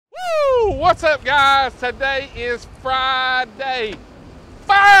What's up, guys? Today is Friday.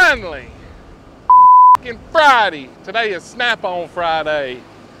 Finally! F***ing Friday. Today is Snap-on Friday.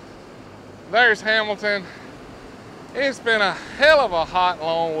 There's Hamilton. It's been a hell of a hot,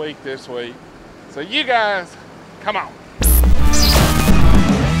 long week this week. So you guys, come on.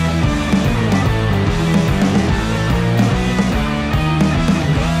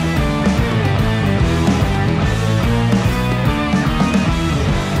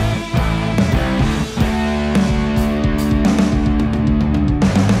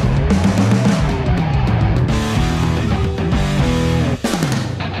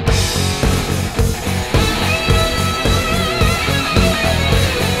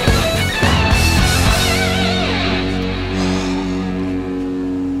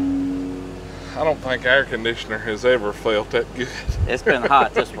 I don't think air conditioner has ever felt that good. It's been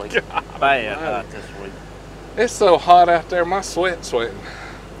hot this week. God, Bad hot this week. It's so hot out there, my sweat's sweating.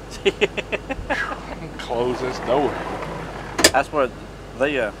 I'm gonna close this door. That's what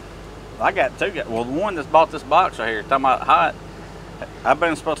the I got two guys. Well, the one that's bought this box right here, talking about hot. I've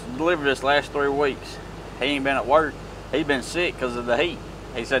been supposed to deliver this last 3 weeks. He ain't been at work. He's been sick because of the heat.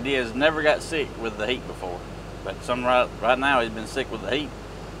 He said he has never got sick with the heat before, but right now he's been sick with the heat,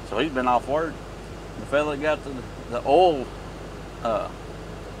 so he's been off work. The fella that got the oil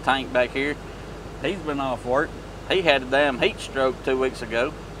tank back here, he's been off work. He had a damn heat stroke 2 weeks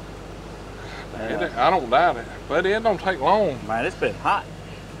ago. I don't doubt it, but it don't take long. Man, it's been hot.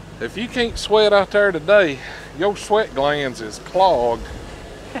 If you can't sweat out there today, your sweat glands is clogged.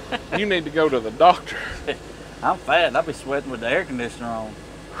 You need to go to the doctor. I'm fat. I'll be sweating with the air conditioner on.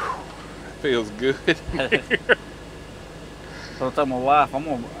 It feels good. So I told my wife I'm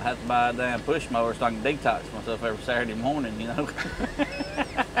gonna have to buy a damn push mower so I can detox myself every Saturday morning, you know.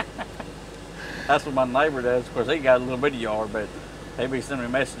 That's what my neighbor does. Of course, he got a little bitty yard, but he be sending me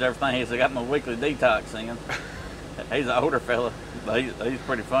a message every time. He said, I got my weekly detox in. He's an older fella, but he's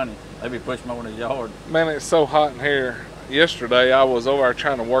pretty funny. They be push mowing his yard. Man, it's so hot in here. Yesterday I was over there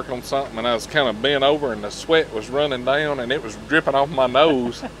trying to work on something and I was kind of bent over and the sweat was running down and it was dripping off my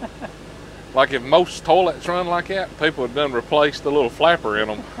nose. Like if most toilets run like that, people had done replaced the little flapper in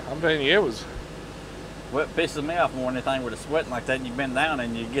them. I'm telling you, it was. What pisses me off more than anything with the sweating like that, and you bend down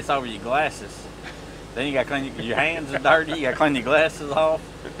and you gets over your glasses. Then you got to clean your hands are dirty. You got to clean your glasses off.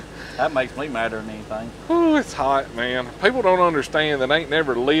 That makes me madder than anything. Ooh, it's hot, man. People don't understand that ain't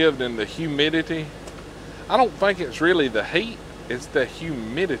never lived in the humidity. I don't think it's really the heat. It's the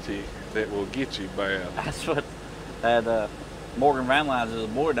humidity that will get you bad. That's what that Morgan Van Lines is a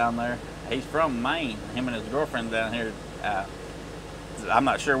boy down there. He's from Maine. Him and his girlfriend down here. I'm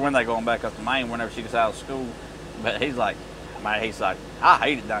not sure when they're going back up to Maine, whenever she gets out of school. But he's like, man, I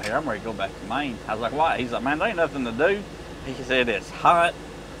hate it down here. I'm ready to go back to Maine. I was like, why? He's like, man, there ain't nothing to do. He said, it's hot.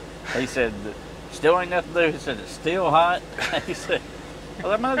 He said, still ain't nothing to do. He said, it's still hot. He said,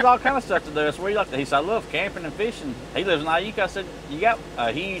 well, man, there's all kind of stuff to do. That's where you like to. He said, I love camping and fishing. He lives in Iuka. I said, you got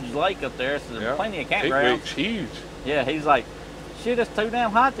a huge lake up there, so there's plenty of campgrounds. It's huge. Yeah, he's like, shit, it's too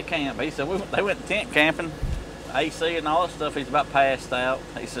damn hot to camp. He said, they went tent camping, AC and all that stuff. He's about passed out.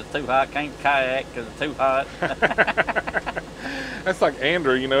 He said, too hot, can't kayak because it's too hot. That's like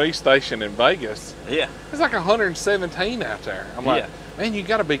Andrew, you know, he's stationed in Vegas. Yeah. It's like 117 out there. I'm like, man, you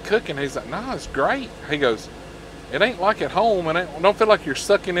got to be cooking. He's like, no, it's great. He goes, it ain't like at home, and it don't feel like you're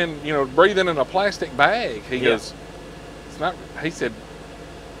sucking in, you know, breathing in a plastic bag. He goes, it's not, he said,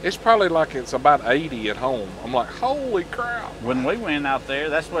 it's probably like it's about 80 at home. I'm like, holy crap. When we went out there,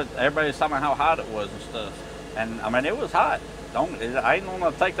 that's what everybody was talking about, how hot it was and stuff. And I mean, it was hot. I ain't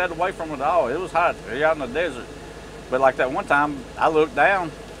gonna take that away from it at all. It was hot. You're out in the desert. But like that one time, I looked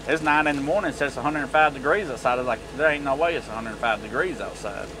down, it's 9 in the morning, it says 105 degrees outside. I was like, there ain't no way it's 105 degrees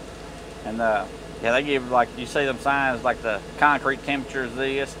outside. And yeah, they give, like, you see them signs, like the concrete temperature is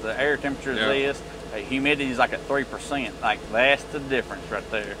this, the air temperature is this. Humidity is like at 3%. Like, that's the difference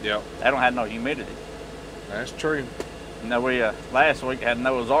right there. Yep. They don't have no humidity. That's true. You know, we last week had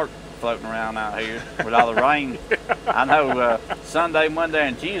Noah's Ark floating around out here with all the rain. I know Sunday, Monday,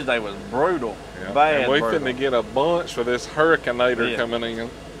 and Tuesday was brutal. Yep. Bad. And we finna get a bunch for this hurricaneator coming in.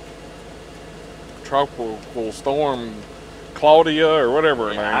 Tropical storm Claudia or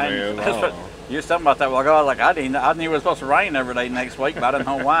whatever her name is. You was talking about that. Well, I was like, I knew it was supposed to rain every day next week, but I didn't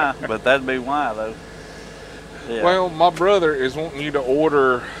know why. But that'd be why, though. Yeah. Well, my brother is wanting you to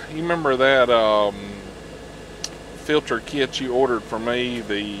order. You remember that filter kit you ordered for me,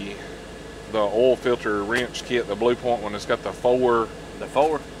 the oil filter wrench kit, the Blue Point one. It's got the 4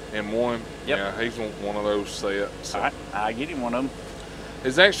 in 1. Yep. Yeah, he's wanting one of those sets. So. All right, I'll get him one of them.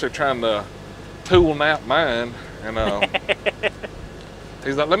 He's actually trying to tool nap mine, and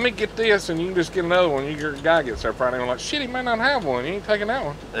He's like, let me get this and you can just get another one. Your guy gets there Friday. I'm like, shit, he may not have one. You ain't taking that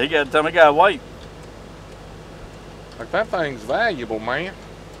one. He got to tell me, he gotta wait. Like, that thing's valuable, man.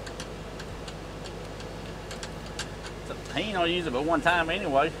 He ain't gonna use it but one time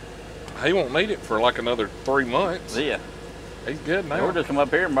anyway. He won't need it for like another 3 months. Yeah. He's good now. We'll just come up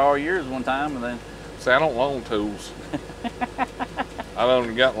here and borrow yours one time and then. See, I don't loan tools. I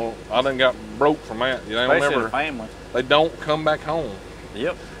done got broke from that. You know, Especially the family. They don't come back home.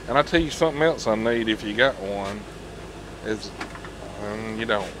 Yep. And I tell you something else I need if you got one is, you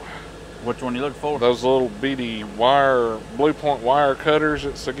don't. Which one you looking for? Those little bitty wire, Blue Point wire cutters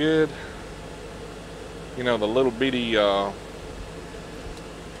that's so good. You know, the little bitty oh,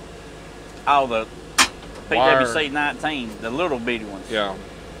 the PWC 19, the little bitty ones. Yeah.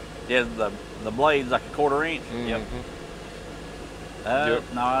 Yeah, the blade's like a 1/4 inch. Mm-hmm. Yep. Yep.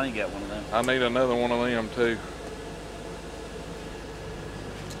 No, I ain't got one of them. I need another one of them too.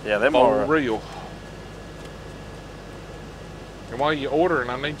 Yeah, them For are real. And while you're ordering,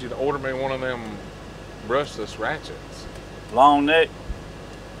 I need you to order me one of them brushless ratchets. long neck.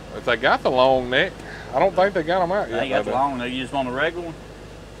 If they got the long neck, I don't think they got them out yet. They got the long neck. You just want a regular one?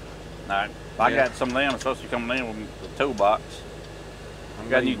 All right. I got some of them. It's supposed to be coming in with the toolbox. I've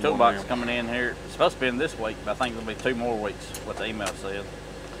got a new toolbox coming in here. It's supposed to be in this week, but I think it'll be 2 more weeks, what the email said.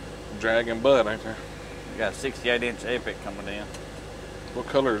 Dragon butt, ain't there? We got a 68-inch Epic coming in. What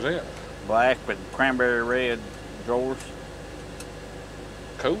color is it? Black with cranberry red drawers.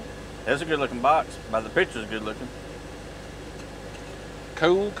 Cool. That's a good looking box. By the picture's good looking.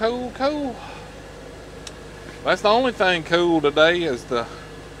 Cool, cool, cool. That's the only thing cool today is the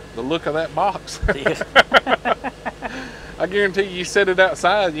look of that box. Yeah. I guarantee you set it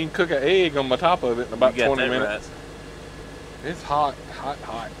outside, you can cook an egg on the top of it in about 20 minutes. Right. It's hot, hot,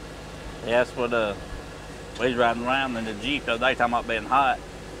 hot. Yeah, that's what we was riding around in the Jeep the other day talking about being hot.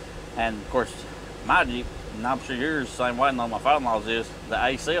 And of course, my Jeep, and I'm sure yours the same way, and all my father-in-law's is, the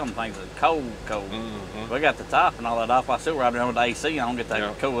AC on things is cold, cold. Mm-hmm. We got the top and all that off. I still riding around with the AC on, get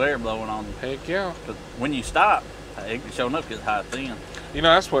that cool air blowing on. Heck yeah. Because when you stop, it showing up gets hot then. You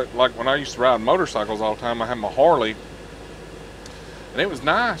know, that's what, like when I used to ride motorcycles all the time, I had my Harley. And it was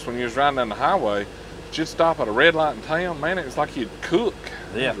nice when you was riding down the highway. But you'd stop at a red light in town, man, it was like you'd cook.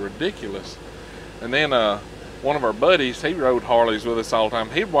 Yeah. It was ridiculous. And then one of our buddies, he rode Harleys with us all the time.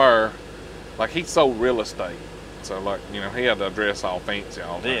 He'd wear, like he sold real estate. So like, you know, he had to dress all fancy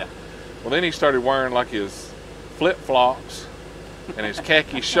all the time. Yeah. Well, then he started wearing like his flip-flops and his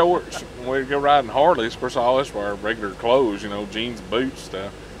khaki shorts. When we'd go riding Harleys, of course, all us were regular clothes, you know, jeans, boots,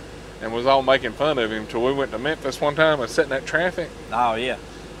 stuff. And was all making fun of him till we went to Memphis one time and sat in that traffic. Oh, yeah.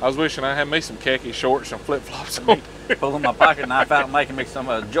 I was wishing I had me some khaki shorts and flip-flops on. Pulling my pocket knife out and making me some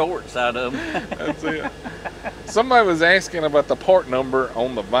jorts out of them. That's it. Somebody was asking about the part number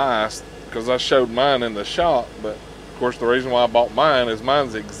on the vise because I showed mine in the shop, but of course the reason why I bought mine is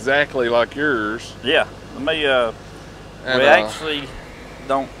mine's exactly like yours. Yeah. Let me, we actually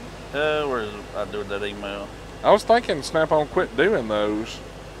don't, where is it? I do that email. I was thinking Snap-on quit doing those.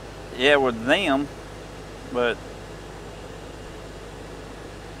 Yeah, with them, but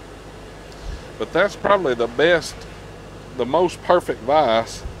that's probably the best, the most perfect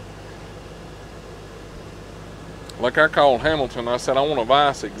vise. Like I called Hamilton, I said I want a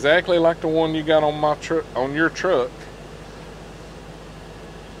vise exactly like the one you got on my truck, on your truck.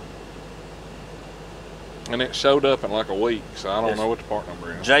 And it showed up in like a week, so I don't know what the part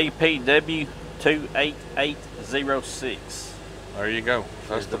number is. JPW 28806. There you go.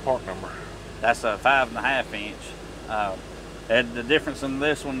 That's the part number. That's a 5.5 inch. And the difference in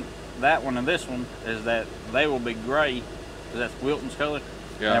this one, that one, and this one is that they will be gray. That's Wilton's color.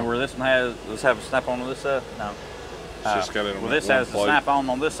 Yeah. And where this one has, let's have a snap-on this side. No. It's just got it in well, this has the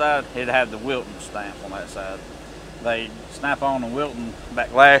snap-on this side. It had the Wilton stamp on that side. They Snap-on and Wilton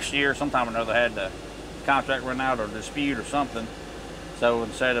back last year, sometime or another, had the contract run out or dispute or something. So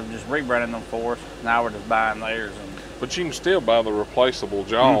instead of just rebranding them for us, now we're just buying theirs. But you can still buy the replaceable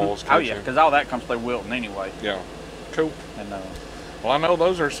jaws. Oh yeah, because all that comes through Wilton anyway. Yeah, cool. And well, I know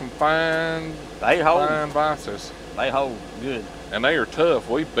those are some fine vices. They hold good. And they are tough.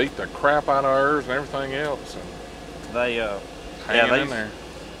 We beat the crap out of ours and everything else. And they hanging in there.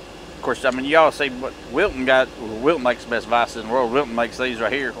 Of course, I mean, you all see what Wilton got. Wilton makes the best vices in the world. Wilton makes these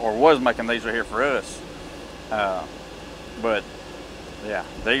right here, or was making these right here for us. But yeah,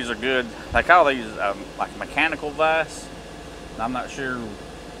 these are good. They call these like mechanical vise. I'm not sure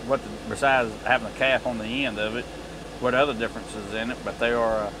what, besides having a cap on the end of it, what other differences in it, but they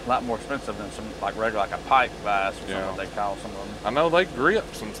are a lot more expensive than some like regular, like a pipe vise or something they call some of them. I know they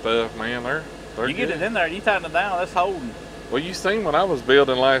grip some stuff, man. They're you good. Get it in there, you tighten it down, that's holding. Well, you seen what I was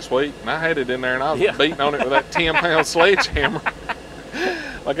building last week, and I had it in there, and I was Yeah. beating on it with that 10-pound sledgehammer.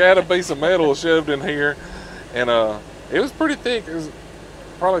 Like I had a piece of metal shoved in here, and it was pretty thick. It was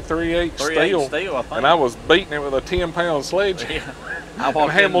probably 3/8 steel, I think. and I was beating it with a 10-pound sledgehammer. Yeah.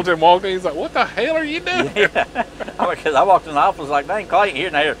 And Hamilton walked in. He's like, "What the hell are you doing?" Yeah. Because I walked in the office like, dang, Clay, here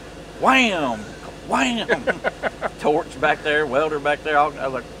and there, wham, wham, torch back there, welder back there. I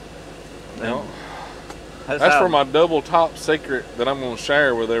was like, No. that's That's how- for my double top secret that I'm going to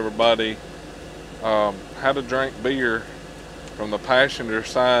share with everybody. How to drink beer from the passenger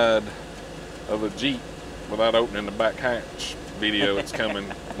side of a Jeep without opening the back hatch video. It's coming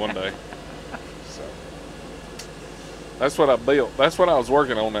one day. So that's what I built. That's what I was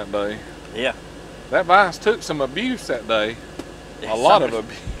working on that day. Yeah. That vise took some abuse that day. A lot of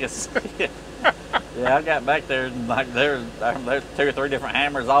abuse. Yeah, I got back there and like there's 2 or 3 different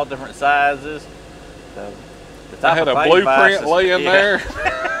hammers, all different sizes. So, the I had a top of blueprint vices, laying there.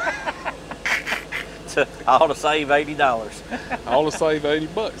 all to save $80. All to save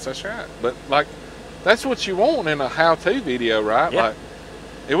 $80. That's right. But like, that's what you want in a how-to video, right? Yeah. Like,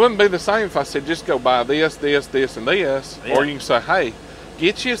 it wouldn't be the same if I said just go buy this, this, this, and this, Yeah. or you can say, hey,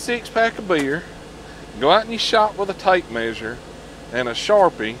 get you a 6-pack of beer, go out in your shop with a tape measure and a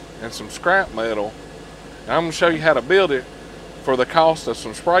Sharpie and some scrap metal, and I'm gonna show you how to build it for the cost of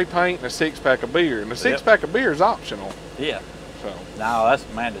some spray paint and a 6-pack of beer. And the 6-pack of beer is optional. Yeah. So No, that's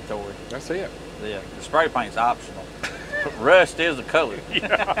mandatory. that's it. Yeah, the spray paint's optional. Rust is a color.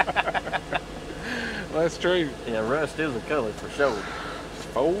 That's true. Yeah, rust is a color for sure.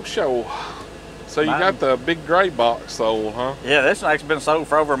 Oh, sure. So you Mine- got the big gray box sold, huh? Yeah, this one's been sold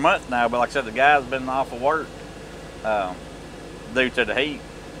for over a month now, but like I said, the guy's been off of work due to the heat.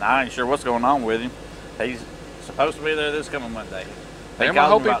 I ain't sure what's going on with him. He's supposed to be there this coming Monday. Damn, I called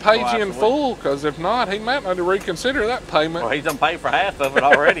hope me he about paid twice you a in week. full, because if not, he might need to reconsider that payment. Well, he's done paid for half of it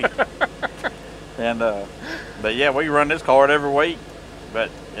already. And but yeah, we run this card every week. But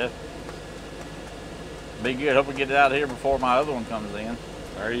yeah, be good. Hope we get it out of here before my other one comes in.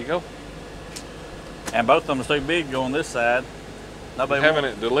 There you go. And both of them are too big to go on this side. Nobody Having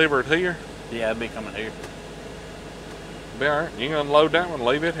wants- it delivered here, Yeah, it'd be coming here. be all right. You can unload that one,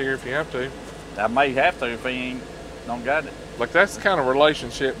 leave it here if you have to. I may have to if he don't got it. Like, that's the kind of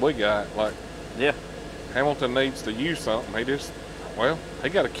relationship we got. Like, Yeah, Hamilton needs to use something. He just, well, he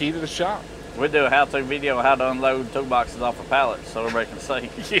got a key to the shop. we do a how-to video on how to unload toolboxes off a pallet so everybody can see.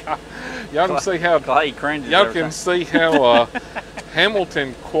 Yeah. Y'all can see how, Clay cringes. y'all every can time. see how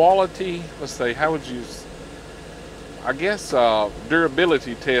Hamilton quality, let's see, how would you, I guess,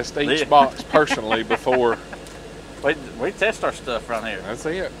 durability test each Yeah. box personally before. We test our stuff around here. That's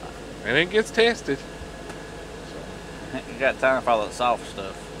it. And it gets tested. You got time for all that soft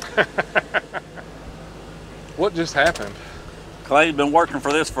stuff. What just happened? Clay's been working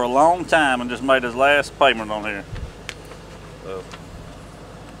for this for a long time and just made his last payment on here. So,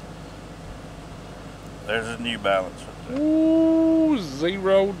 there's his new balance. Ooh,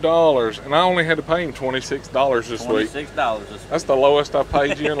 $0. And I only had to pay him $26 this week. $26 this That's the lowest I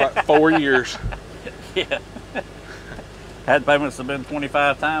paid you in like 4 years. Yeah. Had payments have been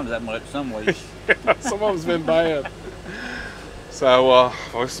 25 times that much some weeks. Some of them's been bad. So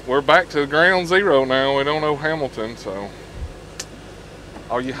we're back to ground zero now. We don't owe Hamilton, so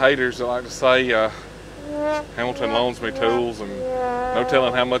all you haters that like to say Hamilton loans me tools and no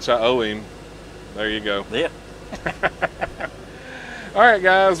telling how much I owe him, there you go. Yeah. All right,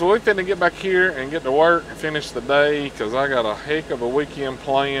 guys, well, we finna get back here and get to work and finish the day because I got a heck of a weekend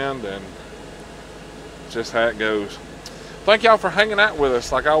planned, and just how it goes. Thank y'all for hanging out with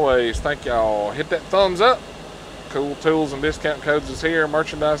us like always. Thank y'all. Hit that thumbs up. Cool tools and discount codes is here,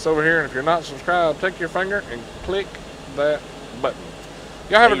 merchandise over here, and if you're not subscribed, take your finger and click that button.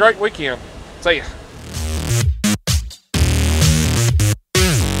 Y'all have a great weekend. See ya.